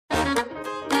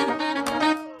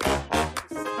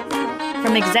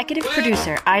From executive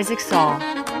producer Isaac Saul,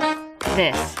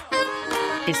 this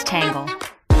is Tangle.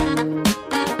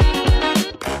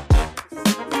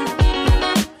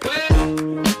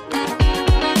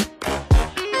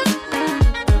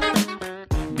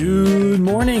 Good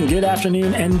morning, good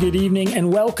afternoon, and good evening,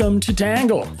 and welcome to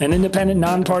Tangle, an independent,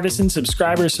 nonpartisan,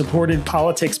 subscriber-supported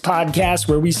politics podcast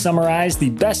where we summarize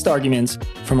the best arguments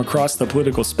from across the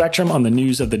political spectrum on the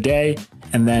news of the day,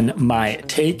 and then my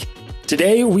take.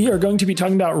 Today, we are going to be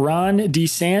talking about Ron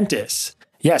DeSantis.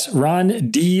 Yes, Ron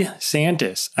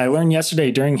DeSantis. I learned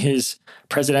yesterday during his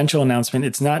presidential announcement,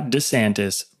 it's not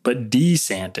DeSantis, but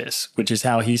DeSantis, which is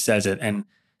how he says it, and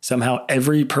somehow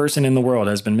every person in the world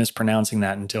has been mispronouncing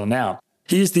that until now.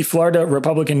 He is the Florida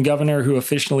Republican governor who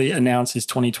officially announced his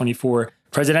 2024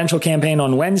 presidential campaign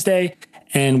on Wednesday,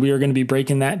 and we are going to be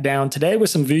breaking that down today with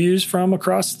some views from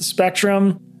across the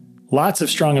spectrum. Lots of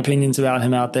strong opinions about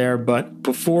him out there, but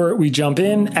before we jump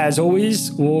in, as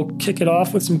always, we'll kick it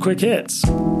off with some quick hits.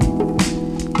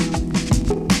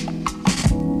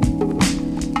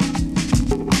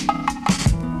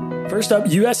 First up,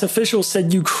 U.S. officials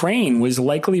said Ukraine was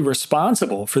likely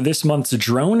responsible for this month's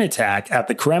drone attack at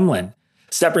the Kremlin.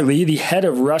 Separately, the head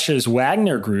of Russia's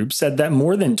Wagner group said that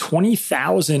more than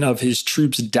 20,000 of his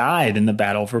troops died in the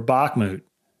battle for Bakhmut.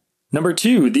 Number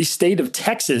two, the state of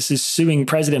Texas is suing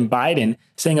President Biden,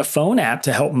 saying a phone app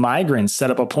to help migrants set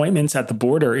up appointments at the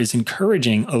border is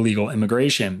encouraging illegal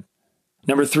immigration.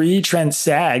 Number three, Trent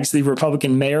Saggs, the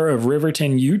Republican mayor of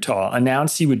Riverton, Utah,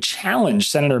 announced he would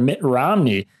challenge Senator Mitt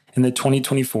Romney in the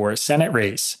 2024 Senate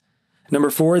race. Number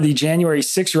four, the January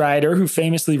 6 rioter who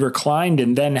famously reclined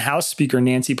in then House Speaker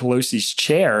Nancy Pelosi's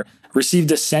chair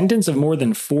received a sentence of more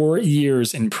than 4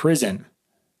 years in prison.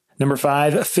 Number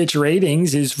five, Fitch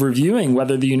Ratings is reviewing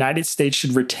whether the United States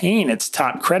should retain its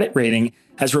top credit rating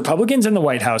as Republicans in the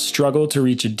White House struggle to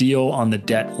reach a deal on the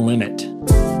debt limit.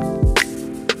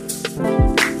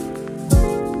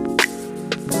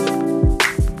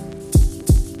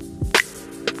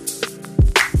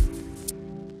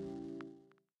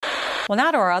 Well,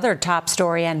 now to our other top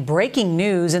story and breaking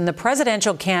news in the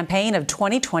presidential campaign of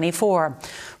 2024.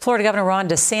 Florida Governor Ron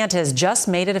DeSantis just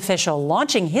made it official,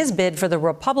 launching his bid for the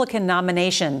Republican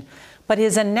nomination. But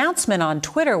his announcement on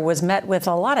Twitter was met with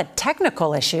a lot of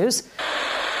technical issues.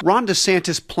 Ron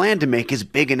DeSantis planned to make his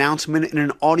big announcement in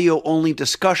an audio-only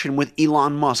discussion with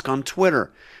Elon Musk on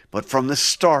Twitter. But from the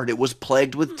start, it was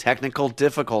plagued with technical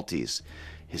difficulties.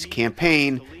 His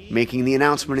campaign making the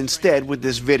announcement instead with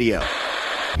this video.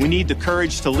 We need the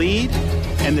courage to lead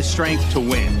and the strength to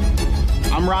win.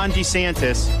 I'm Ron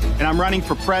DeSantis, and I'm running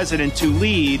for president to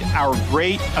lead our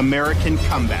great American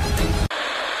comeback.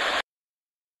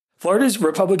 Florida's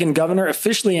Republican governor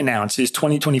officially announced his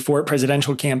 2024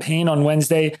 presidential campaign on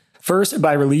Wednesday, first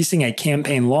by releasing a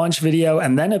campaign launch video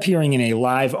and then appearing in a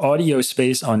live audio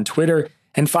space on Twitter,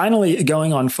 and finally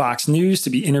going on Fox News to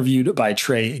be interviewed by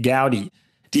Trey Gowdy.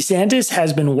 DeSantis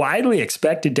has been widely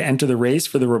expected to enter the race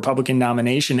for the Republican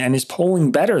nomination and is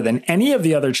polling better than any of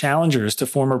the other challengers to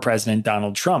former President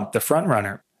Donald Trump, the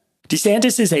frontrunner.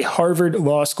 DeSantis is a Harvard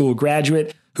Law School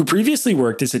graduate who previously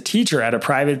worked as a teacher at a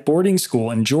private boarding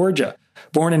school in Georgia.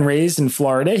 Born and raised in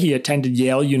Florida, he attended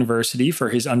Yale University for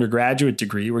his undergraduate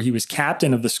degree, where he was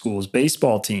captain of the school's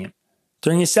baseball team.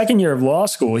 During his second year of law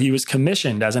school, he was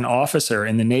commissioned as an officer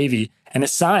in the Navy and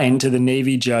assigned to the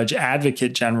Navy Judge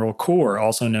Advocate General Corps,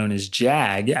 also known as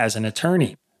JAG, as an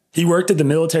attorney. He worked at the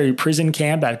military prison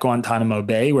camp at Guantanamo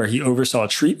Bay, where he oversaw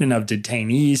treatment of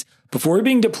detainees before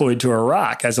being deployed to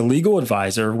Iraq as a legal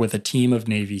advisor with a team of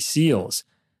Navy SEALs.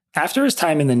 After his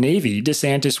time in the Navy,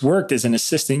 DeSantis worked as an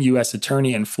assistant U.S.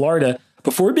 attorney in Florida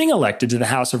before being elected to the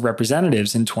House of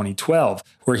Representatives in 2012,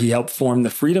 where he helped form the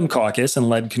Freedom Caucus and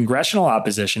led congressional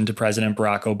opposition to President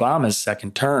Barack Obama's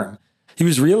second term. He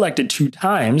was reelected 2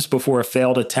 times before a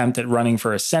failed attempt at running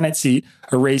for a Senate seat,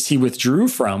 a race he withdrew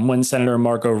from when Senator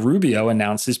Marco Rubio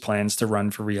announced his plans to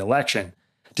run for re-election.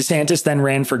 DeSantis then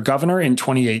ran for governor in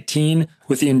 2018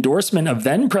 with the endorsement of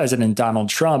then-President Donald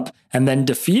Trump and then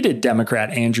defeated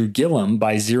Democrat Andrew Gillum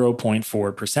by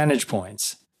 0.4 percentage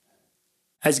points.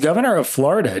 As governor of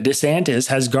Florida, DeSantis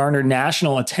has garnered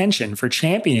national attention for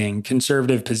championing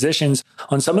conservative positions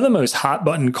on some of the most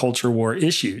hot-button culture war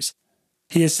issues.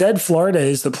 He has said Florida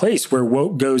is the place where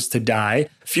woke goes to die,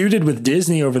 feuded with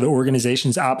Disney over the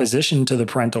organization's opposition to the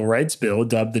parental rights bill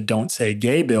dubbed the Don't Say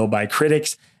Gay bill by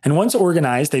critics, and once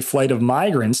organized a flight of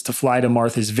migrants to fly to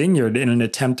Martha's Vineyard in an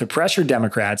attempt to pressure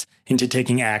Democrats into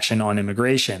taking action on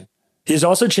immigration. He has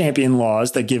also championed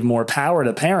laws that give more power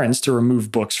to parents to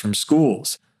remove books from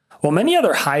schools. While many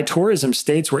other high tourism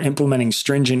states were implementing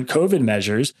stringent COVID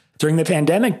measures, during the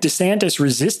pandemic, DeSantis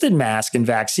resisted mask and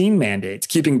vaccine mandates,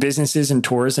 keeping businesses and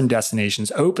tourism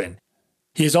destinations open.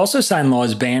 He has also signed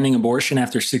laws banning abortion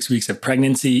after 6 weeks of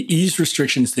pregnancy, eased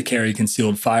restrictions to carry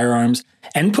concealed firearms,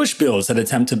 and pushed bills that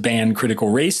attempt to ban critical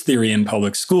race theory in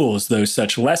public schools, though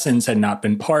such lessons had not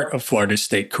been part of Florida's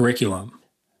state curriculum.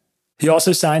 He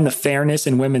also signed the Fairness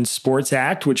in Women's Sports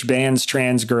Act, which bans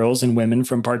trans girls and women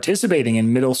from participating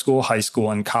in middle school, high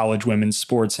school, and college women's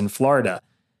sports in Florida.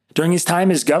 During his time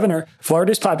as governor,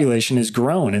 Florida's population has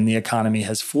grown and the economy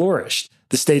has flourished.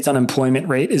 The state's unemployment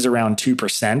rate is around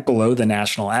 2% below the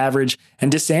national average,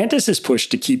 and DeSantis has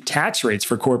pushed to keep tax rates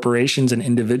for corporations and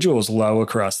individuals low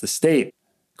across the state.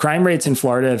 Crime rates in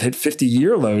Florida have hit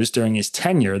 50-year lows during his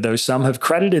tenure, though some have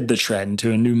credited the trend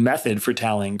to a new method for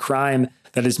tallying crime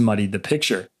that has muddied the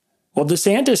picture. While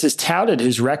DeSantis has touted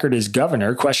his record as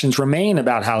governor, questions remain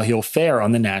about how he'll fare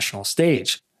on the national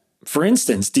stage. For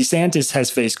instance, DeSantis has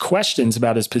faced questions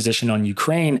about his position on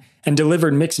Ukraine and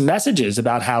delivered mixed messages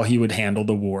about how he would handle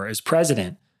the war as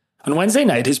president. On Wednesday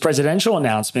night, his presidential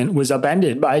announcement was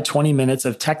upended by 20 minutes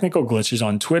of technical glitches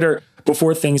on Twitter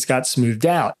before things got smoothed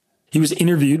out. He was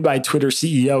interviewed by Twitter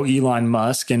CEO Elon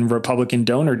Musk and Republican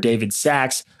donor David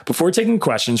Sachs before taking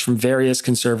questions from various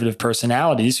conservative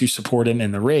personalities who support him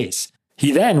in the race.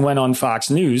 He then went on Fox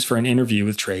News for an interview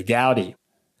with Trey Gowdy.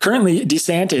 Currently,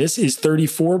 DeSantis is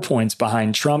 34 points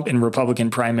behind Trump in Republican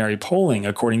primary polling,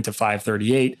 according to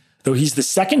 538, though he's the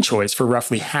second choice for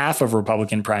roughly half of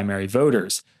Republican primary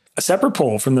voters. A separate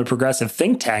poll from the progressive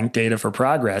think tank Data for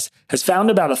Progress has found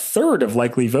about a third of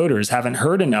likely voters haven't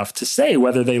heard enough to say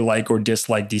whether they like or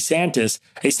dislike DeSantis,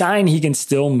 a sign he can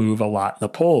still move a lot in the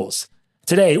polls.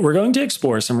 Today, we're going to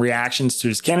explore some reactions to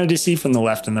his candidacy from the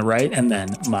left and the right, and then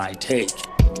my take.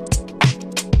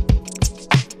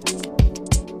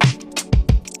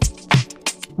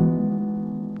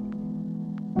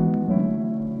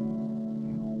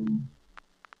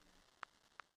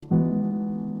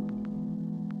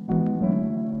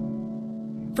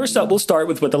 First up, we'll start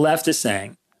with what the left is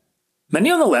saying.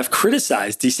 Many on the left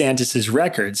criticize DeSantis'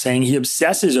 record, saying he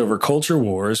obsesses over culture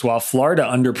wars while Florida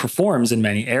underperforms in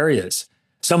many areas.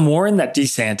 Some warn that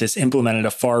DeSantis implemented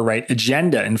a far-right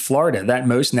agenda in Florida that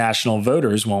most national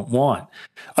voters won't want.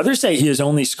 Others say he is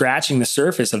only scratching the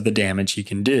surface of the damage he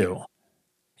can do.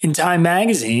 In Time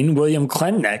magazine, William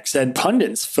Klenneck said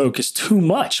pundits focus too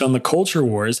much on the culture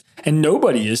wars and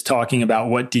nobody is talking about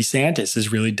what DeSantis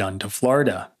has really done to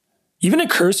Florida. Even a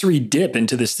cursory dip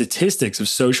into the statistics of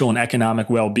social and economic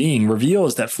well-being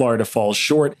reveals that Florida falls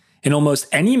short in almost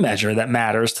any measure that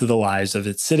matters to the lives of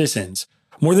its citizens.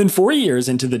 More than 4 years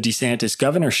into the DeSantis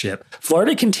governorship,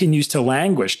 Florida continues to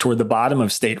languish toward the bottom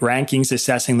of state rankings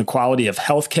assessing the quality of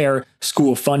healthcare,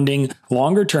 school funding,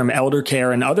 longer-term elder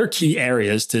care, and other key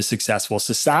areas to successful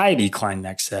society,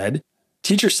 Kleineck said.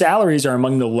 Teacher salaries are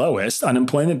among the lowest,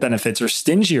 unemployment benefits are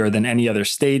stingier than any other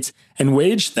states, and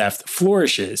wage theft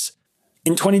flourishes.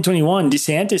 In 2021,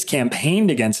 DeSantis campaigned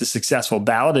against a successful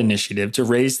ballot initiative to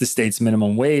raise the state's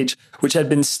minimum wage, which had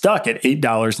been stuck at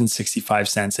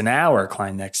 $8.65 an hour,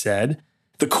 Kleineck said.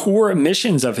 The core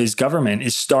missions of his government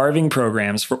is starving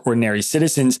programs for ordinary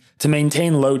citizens to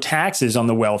maintain low taxes on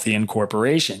the wealthy and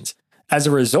corporations. As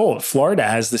a result, Florida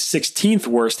has the 16th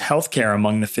worst healthcare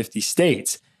among the 50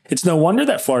 states. It's no wonder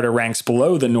that Florida ranks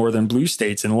below the northern blue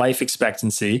states in life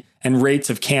expectancy and rates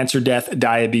of cancer death,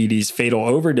 diabetes, fatal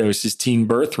overdoses, teen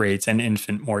birth rates, and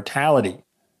infant mortality.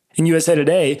 In USA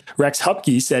Today, Rex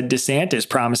Hupke said DeSantis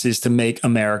promises to make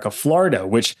America Florida,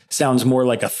 which sounds more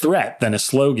like a threat than a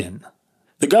slogan.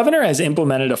 The governor has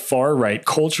implemented a far-right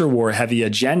culture war-heavy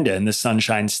agenda in the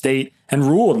Sunshine State and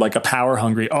ruled like a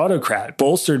power-hungry autocrat,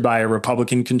 bolstered by a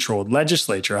Republican-controlled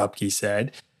legislature, Hupke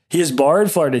said. He has barred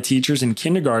Florida teachers in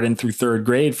kindergarten through third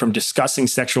grade from discussing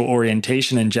sexual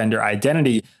orientation and gender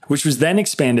identity, which was then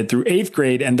expanded through eighth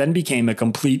grade and then became a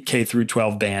complete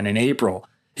K-12 ban in April.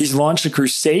 He's launched a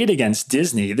crusade against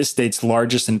Disney, the state's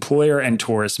largest employer and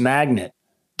tourist magnet.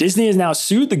 Disney has now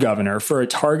sued the governor for a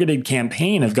targeted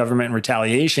campaign of government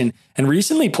retaliation and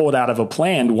recently pulled out of a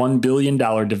planned $1 billion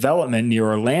development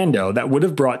near Orlando that would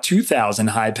have brought 2,000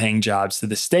 high-paying jobs to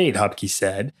the state, Hupke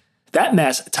said. That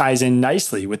mess ties in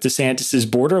nicely with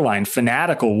DeSantis' borderline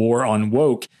fanatical war on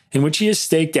woke, in which he has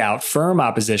staked out firm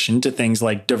opposition to things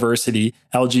like diversity,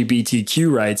 LGBTQ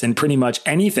rights, and pretty much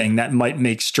anything that might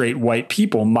make straight white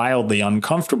people mildly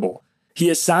uncomfortable. He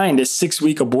has signed a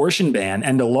 6-week abortion ban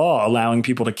and a law allowing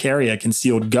people to carry a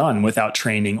concealed gun without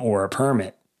training or a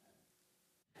permit.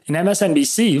 In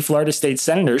MSNBC, Florida State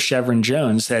Senator Chevron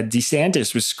Jones said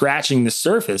DeSantis was scratching the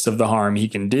surface of the harm he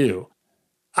can do.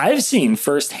 I've seen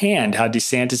firsthand how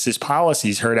DeSantis'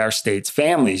 policies hurt our state's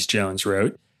families, Jones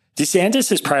wrote. DeSantis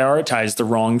has prioritized the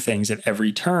wrong things at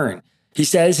every turn. He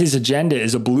says his agenda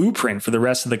is a blueprint for the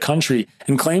rest of the country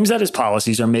and claims that his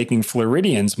policies are making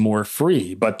Floridians more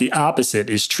free, but the opposite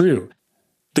is true.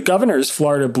 The governor's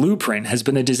Florida blueprint has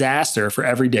been a disaster for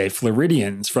everyday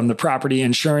Floridians, from the property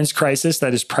insurance crisis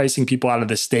that is pricing people out of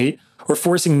the state or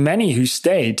forcing many who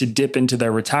stay to dip into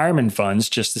their retirement funds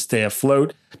just to stay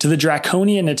afloat, to the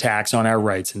draconian attacks on our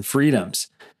rights and freedoms.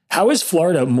 How is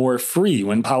Florida more free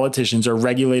when politicians are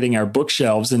regulating our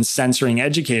bookshelves and censoring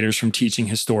educators from teaching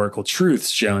historical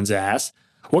truths, Jones asked.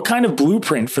 What kind of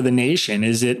blueprint for the nation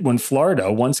is it when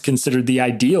Florida, once considered the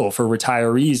ideal for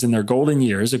retirees in their golden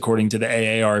years, according to the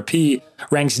AARP,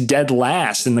 ranks dead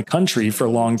last in the country for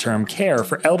long-term care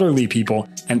for elderly people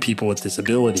and people with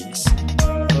disabilities?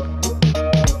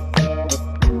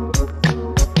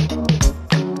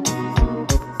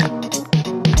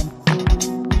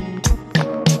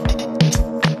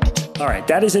 All right,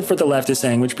 that is it for the left is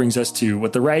saying, which brings us to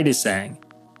what the right is saying.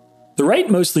 The right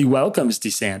mostly welcomes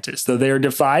DeSantis, though they are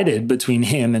divided between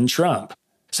him and Trump.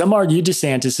 Some argue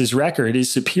DeSantis' record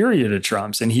is superior to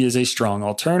Trump's and he is a strong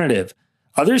alternative.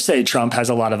 Others say Trump has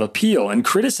a lot of appeal and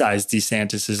criticize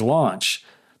DeSantis' launch.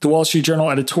 The Wall Street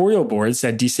Journal editorial board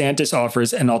said DeSantis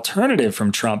offers an alternative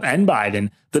from Trump and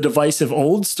Biden, the divisive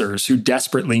oldsters who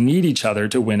desperately need each other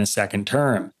to win a second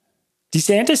term.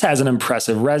 DeSantis has an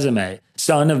impressive resume.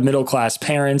 Son of middle-class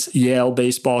parents, Yale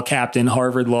baseball captain,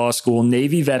 Harvard Law School,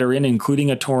 Navy veteran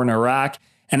including a tour in Iraq,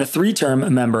 and a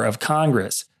 3-term member of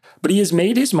Congress. But he has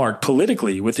made his mark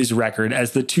politically with his record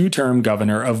as the 2-term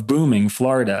governor of booming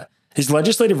Florida. His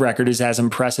legislative record is as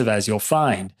impressive as you'll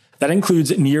find. That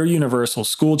includes near-universal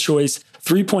school choice,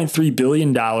 $3.3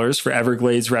 billion for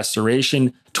Everglades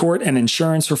restoration, tort and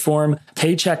insurance reform,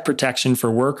 paycheck protection for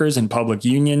workers and public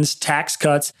unions, tax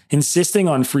cuts, insisting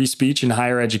on free speech in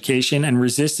higher education, and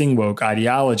resisting woke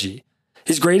ideology.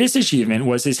 His greatest achievement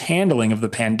was his handling of the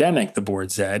pandemic, the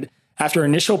board said. After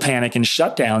initial panic and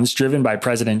shutdowns driven by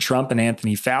President Trump and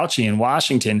Anthony Fauci in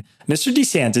Washington, Mr.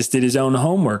 DeSantis did his own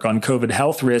homework on COVID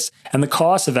health risks and the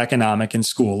costs of economic and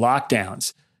school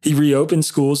lockdowns. He reopened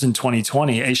schools in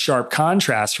 2020, a sharp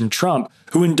contrast from Trump,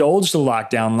 who indulged the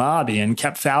lockdown lobby and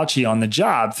kept Fauci on the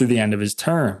job through the end of his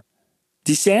term.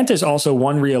 DeSantis also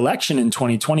won re-election in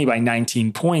 2020 by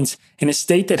 19 points in a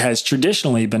state that has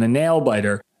traditionally been a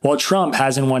nail-biter, while Trump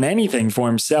hasn't won anything for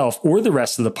himself or the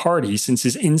rest of the party since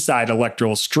his inside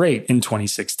electoral straight in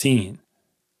 2016.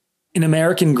 In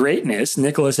American Greatness,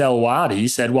 Nicholas L. Waddy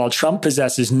said while Trump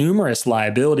possesses numerous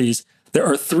liabilities, there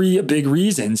are 3 big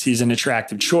reasons he's an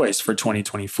attractive choice for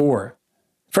 2024.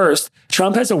 First,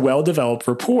 Trump has a well-developed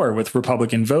rapport with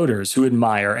Republican voters who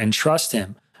admire and trust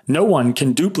him. No one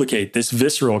can duplicate this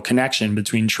visceral connection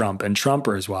between Trump and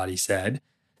Trumpers, Waddy said.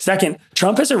 Second,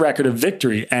 Trump has a record of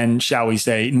victory and, shall we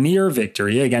say, near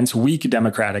victory against weak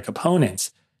Democratic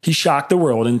opponents. He shocked the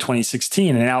world in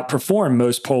 2016 and outperformed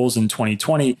most polls in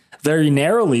 2020, very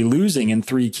narrowly losing in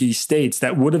 3 key states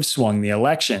that would have swung the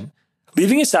election.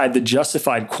 Leaving aside the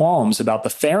justified qualms about the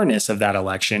fairness of that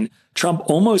election, Trump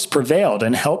almost prevailed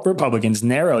and helped Republicans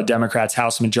narrow Democrats'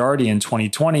 House majority in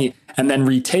 2020 and then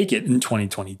retake it in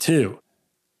 2022.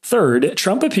 Third,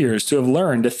 Trump appears to have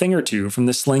learned a thing or two from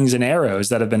the slings and arrows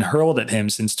that have been hurled at him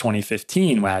since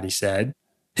 2015, Waddy said.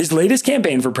 His latest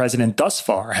campaign for president thus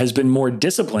far has been more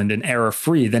disciplined and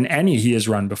error-free than any he has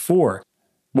run before.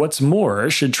 What's more,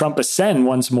 should Trump ascend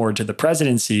once more to the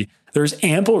presidency, there's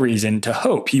ample reason to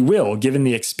hope he will, given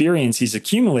the experience he's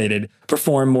accumulated,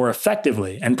 perform more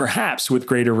effectively and perhaps with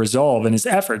greater resolve in his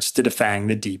efforts to defang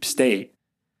the deep state.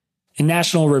 In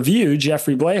National Review,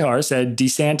 Jeffrey Blahar said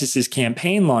DeSantis'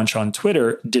 campaign launch on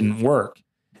Twitter didn't work.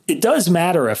 It does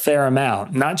matter a fair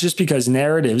amount, not just because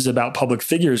narratives about public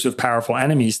figures with powerful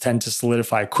enemies tend to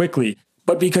solidify quickly,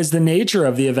 but because the nature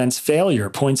of the event's failure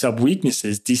points up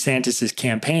weaknesses DeSantis'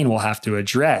 campaign will have to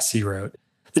address, he wrote.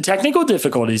 The technical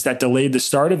difficulties that delayed the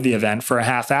start of the event for a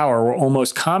half hour were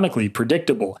almost comically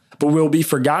predictable, but will be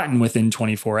forgotten within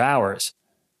 24 hours.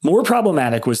 More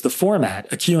problematic was the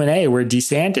format, a Q&A where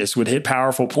DeSantis would hit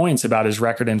powerful points about his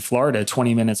record in Florida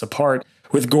 20 minutes apart,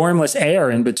 with gormless air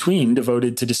in between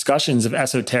devoted to discussions of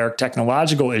esoteric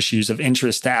technological issues of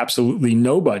interest to absolutely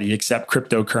nobody except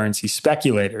cryptocurrency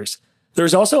speculators. There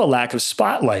was also a lack of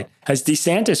spotlight, as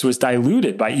DeSantis was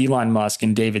diluted by Elon Musk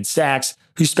and David Sachs,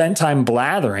 who spent time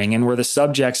blathering and were the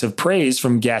subjects of praise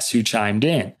from guests who chimed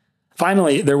in.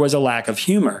 Finally, there was a lack of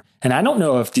humor, and I don't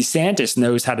know if DeSantis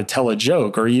knows how to tell a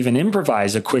joke or even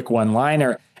improvise a quick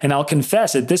one-liner, and I'll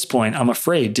confess at this point I'm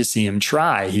afraid to see him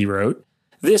try, he wrote.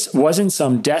 This wasn't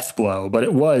some death blow, but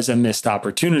it was a missed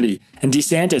opportunity, and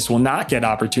DeSantis will not get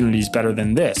opportunities better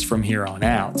than this from here on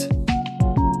out.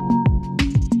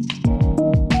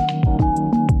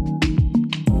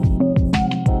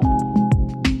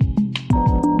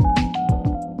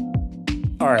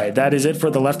 All right, that is it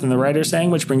for the left and the right are saying,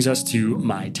 which brings us to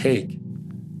my take.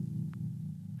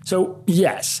 So,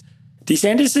 yes,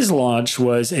 DeSantis' launch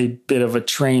was a bit of a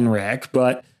train wreck,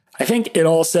 but I think it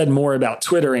all said more about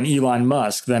Twitter and Elon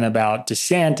Musk than about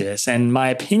DeSantis, and my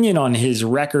opinion on his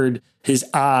record, his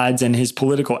odds, and his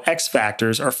political X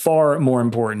factors are far more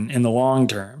important in the long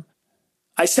term.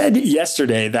 I said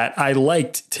yesterday that I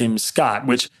liked Tim Scott,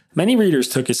 which many readers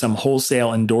took as some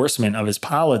wholesale endorsement of his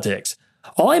politics.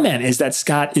 All I meant is that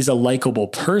Scott is a likable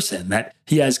person, that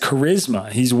he has charisma,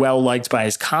 he's well liked by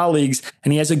his colleagues,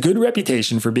 and he has a good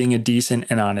reputation for being a decent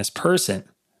and honest person.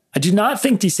 I do not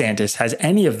think DeSantis has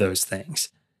any of those things.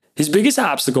 His biggest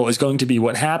obstacle is going to be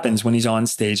what happens when he's on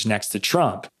stage next to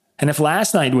Trump. And if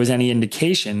last night was any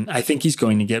indication, I think he's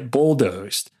going to get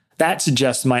bulldozed. That's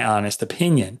just my honest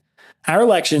opinion. Our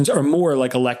elections are more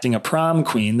like electing a prom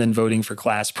queen than voting for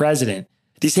class president.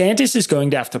 DeSantis is going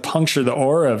to have to puncture the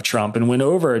aura of Trump and win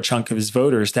over a chunk of his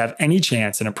voters to have any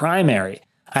chance in a primary.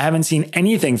 I haven't seen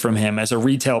anything from him as a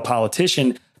retail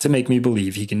politician to make me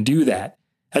believe he can do that.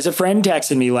 As a friend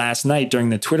texted me last night during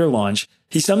the Twitter launch,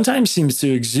 he sometimes seems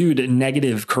to exude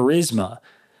negative charisma.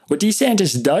 What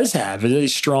DeSantis does have is a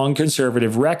strong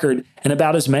conservative record and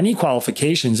about as many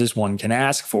qualifications as one can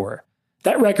ask for.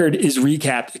 That record is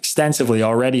recapped extensively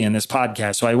already in this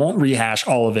podcast, so I won't rehash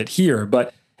all of it here,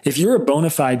 but if you're a bona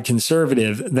fide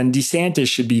conservative, then DeSantis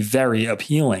should be very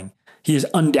appealing. He is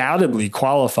undoubtedly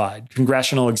qualified,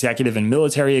 congressional, executive, and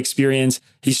military experience.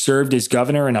 He served as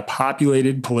governor in a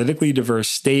populated, politically diverse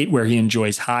state where he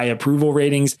enjoys high approval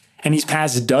ratings, and he's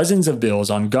passed dozens of bills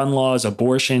on gun laws,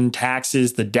 abortion,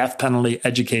 taxes, the death penalty,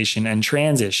 education, and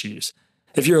trans issues.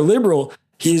 If you're a liberal,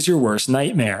 he is your worst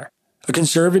nightmare. A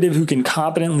conservative who can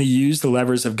competently use the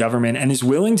levers of government and is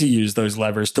willing to use those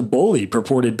levers to bully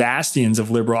purported bastions of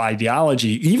liberal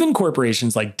ideology, even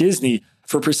corporations like Disney,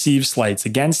 for perceived slights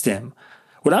against him.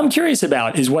 What I'm curious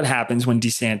about is what happens when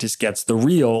DeSantis gets the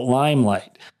real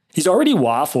limelight. He's already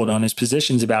waffled on his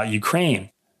positions about Ukraine.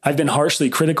 I've been harshly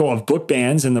critical of book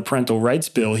bans and the parental rights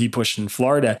bill he pushed in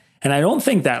Florida, and I don't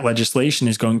think that legislation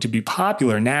is going to be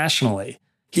popular nationally.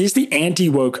 He is the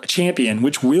anti-woke champion,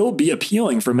 which will be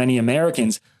appealing for many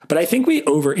Americans, but I think we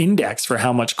over-index for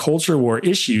how much culture war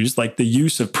issues like the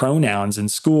use of pronouns in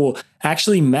school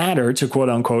actually matter to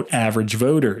quote-unquote average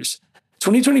voters.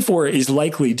 2024 is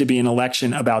likely to be an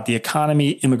election about the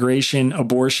economy, immigration,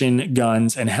 abortion,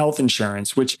 guns, and health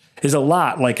insurance, which is a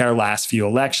lot like our last few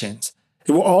elections.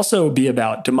 It will also be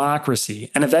about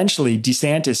democracy, and eventually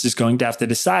DeSantis is going to have to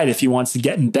decide if he wants to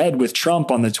get in bed with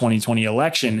Trump on the 2020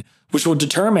 election, which will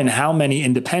determine how many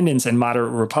independents and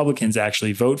moderate Republicans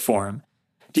actually vote for him.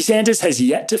 DeSantis has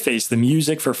yet to face the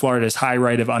music for Florida's high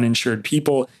rate of uninsured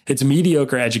people, its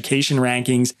mediocre education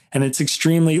rankings, and its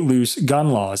extremely loose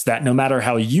gun laws that, no matter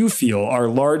how you feel, are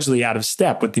largely out of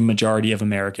step with the majority of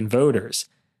American voters.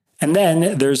 And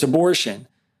then there's abortion.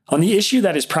 On the issue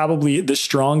that is probably the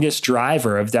strongest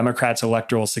driver of Democrats'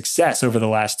 electoral success over the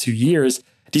last 2 years,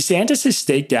 DeSantis has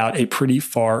staked out a pretty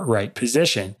far-right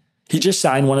position. He just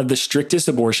signed one of the strictest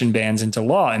abortion bans into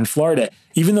law in Florida,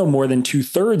 even though more than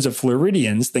 2/3 of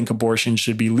Floridians think abortion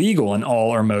should be legal in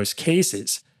all or most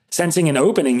cases. Sensing an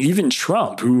opening, even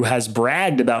Trump, who has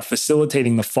bragged about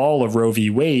facilitating the fall of Roe v.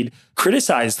 Wade,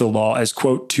 criticized the law as,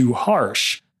 quote, too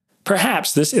harsh.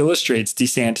 Perhaps this illustrates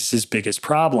DeSantis' biggest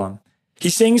problem. He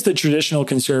sings the traditional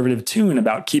conservative tune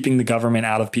about keeping the government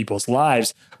out of people's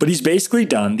lives, but he's basically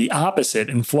done the opposite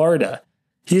in Florida.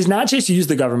 He has not just used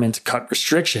the government to cut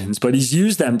restrictions, but he's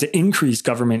used them to increase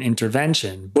government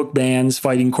intervention, book bans,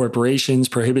 fighting corporations,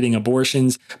 prohibiting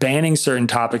abortions, banning certain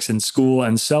topics in school,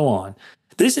 and so on.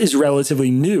 This is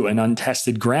relatively new and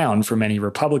untested ground for many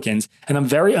Republicans, and I'm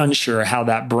very unsure how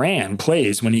that brand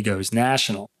plays when he goes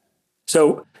national.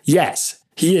 So, yes,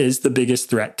 he is the biggest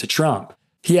threat to Trump.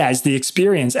 He has the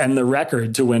experience and the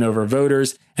record to win over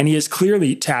voters, and he has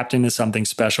clearly tapped into something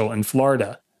special in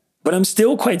Florida. But I'm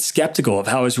still quite skeptical of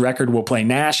how his record will play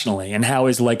nationally and how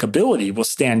his likability will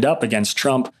stand up against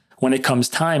Trump when it comes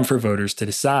time for voters to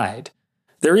decide.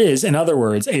 There is, in other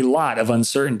words, a lot of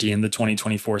uncertainty in the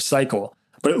 2024 cycle,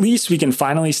 but at least we can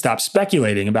finally stop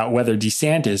speculating about whether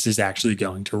DeSantis is actually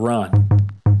going to run.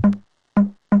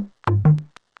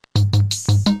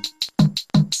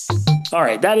 All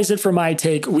right, that is it for my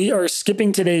take. We are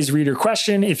skipping today's reader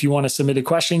question. If you want to submit a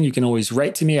question, you can always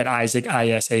write to me at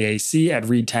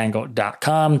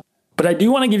isaacISAAC@readtangle.com. But I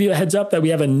do want to give you a heads up that we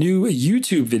have a new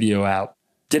YouTube video out.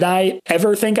 Did I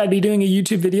ever think I'd be doing a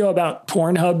YouTube video about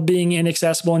Pornhub being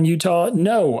inaccessible in Utah?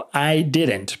 No, I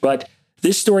didn't. But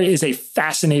this story is a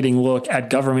fascinating look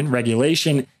at government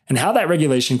regulation and how that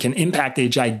regulation can impact a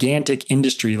gigantic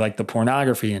industry like the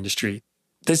pornography industry.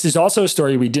 This is also a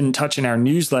story we didn't touch in our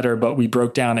newsletter, but we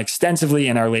broke down extensively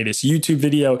in our latest YouTube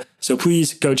video. So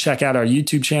please go check out our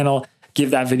YouTube channel,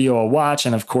 give that video a watch,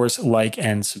 and of course, like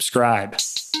and subscribe.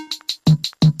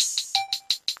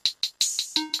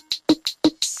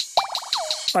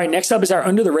 All right, next up is our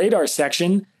Under the Radar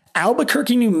section.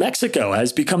 Albuquerque, New Mexico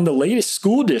has become the latest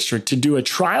school district to do a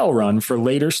trial run for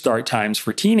later start times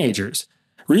for teenagers.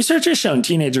 Research has shown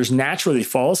teenagers naturally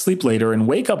fall asleep later and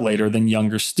wake up later than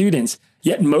younger students,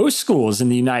 yet most schools in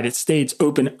the United States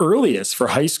open earliest for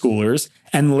high schoolers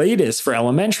and latest for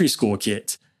elementary school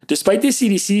kids. Despite the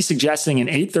CDC suggesting an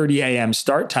 8:30 a.m.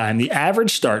 start time, the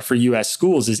average start for U.S.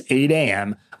 schools is 8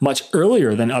 a.m., much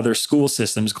earlier than other school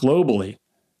systems globally.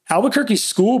 Albuquerque's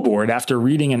school board, after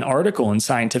reading an article in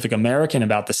Scientific American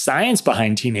about the science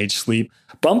behind teenage sleep,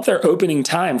 bumped their opening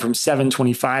time from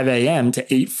 7:25 a.m. to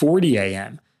 8:40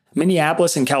 a.m.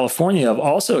 Minneapolis and California have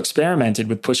also experimented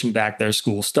with pushing back their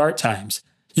school start times.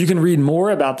 You can read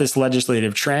more about this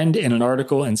legislative trend in an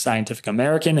article in Scientific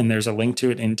American, and there's a link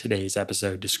to it in today's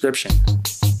episode description.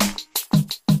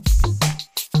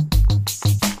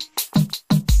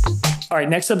 All right,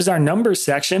 next up is our numbers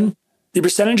section. The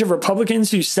percentage of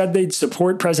Republicans who said they'd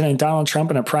support President Donald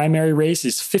Trump in a primary race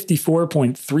is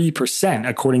 54.3%,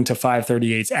 according to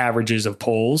 538's averages of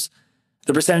polls.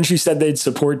 The percentage who said they'd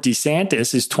support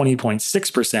DeSantis is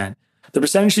 20.6%. The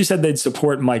percentage who said they'd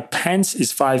support Mike Pence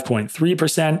is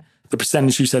 5.3%. The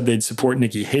percentage who said they'd support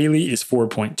Nikki Haley is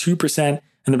 4.2%.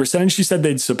 And the percentage who said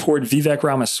they'd support Vivek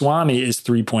Ramaswamy is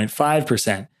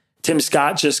 3.5%. Tim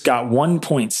Scott just got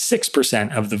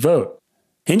 1.6% of the vote.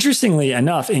 Interestingly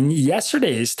enough, in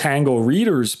yesterday's Tangle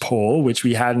Readers poll, which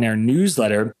we had in our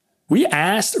newsletter, we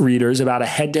asked readers about a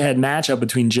head-to-head matchup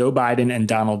between Joe Biden and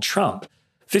Donald Trump.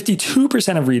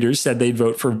 52% of readers said they'd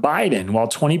vote for Biden, while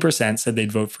 20% said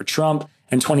they'd vote for Trump,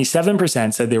 and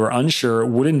 27% said they were unsure,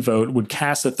 wouldn't vote, would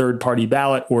cast a third-party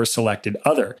ballot, or selected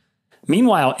other.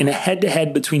 Meanwhile, in a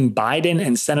head-to-head between Biden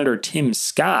and Senator Tim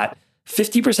Scott,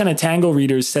 50% of Tangle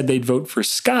readers said they'd vote for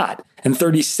Scott, and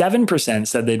 37%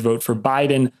 said they'd vote for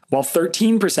Biden, while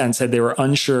 13% said they were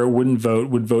unsure, wouldn't vote,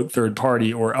 would vote third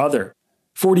party or other.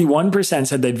 41%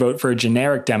 said they'd vote for a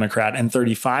generic Democrat, and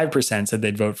 35% said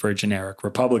they'd vote for a generic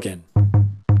Republican.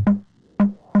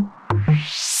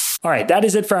 All right, that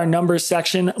is it for our numbers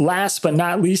section. Last but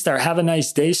not least, our Have a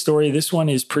Nice Day story. This one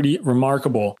is pretty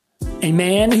remarkable. A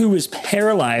man who was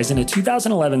paralyzed in a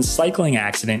 2011 cycling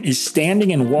accident is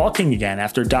standing and walking again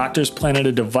after doctors planted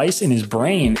a device in his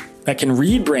brain that can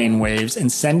read brain waves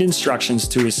and send instructions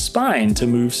to his spine to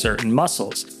move certain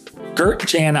muscles. Gert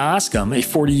Jan Oskam, a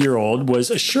 40-year-old, was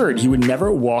assured he would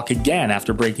never walk again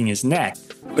after breaking his neck.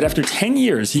 But after 10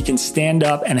 years, he can stand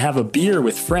up and have a beer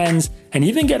with friends and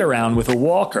even get around with a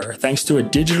walker, thanks to a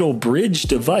digital bridge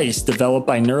device developed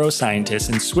by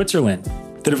neuroscientists in Switzerland.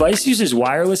 The device uses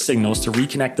wireless signals to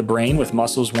reconnect the brain with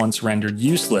muscles once rendered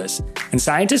useless, and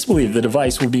scientists believe the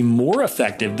device will be more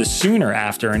effective the sooner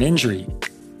after an injury.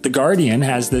 The Guardian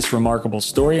has this remarkable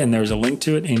story, and there's a link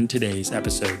to it in today's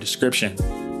episode description.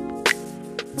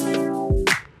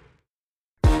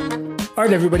 All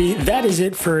right, everybody, that is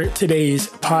it for today's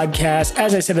podcast.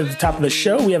 As I said at the top of the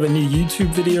show, we have a new YouTube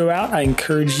video out. I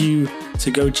encourage you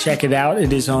to go check it out.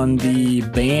 It is on the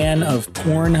ban of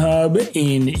Pornhub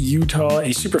in Utah,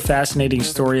 a super fascinating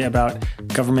story about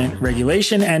government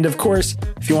regulation. And of course,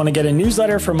 if you want to get a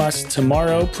newsletter from us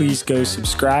tomorrow, please go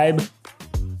subscribe.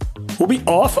 We'll be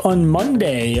off on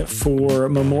Monday for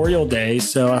Memorial Day,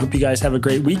 so I hope you guys have a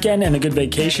great weekend and a good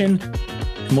vacation.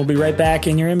 And we'll be right back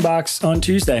in your inbox on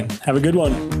Tuesday. Have a good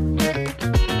one.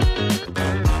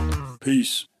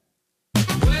 Peace.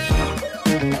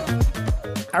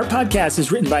 Our podcast is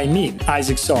written by me,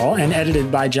 Isaac Saul, and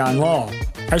edited by John Law.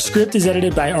 Our script is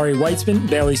edited by Ari Weitzman,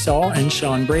 Bailey Saul, and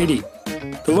Sean Brady.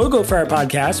 The logo for our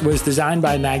podcast was designed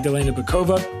by Magdalena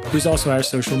Bukova, who's also our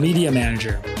social media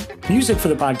manager. Music for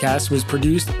the podcast was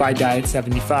produced by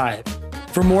Diet75.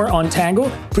 For more on Tangle,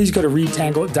 please go to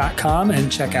readtangle.com and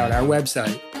check out our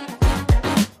website.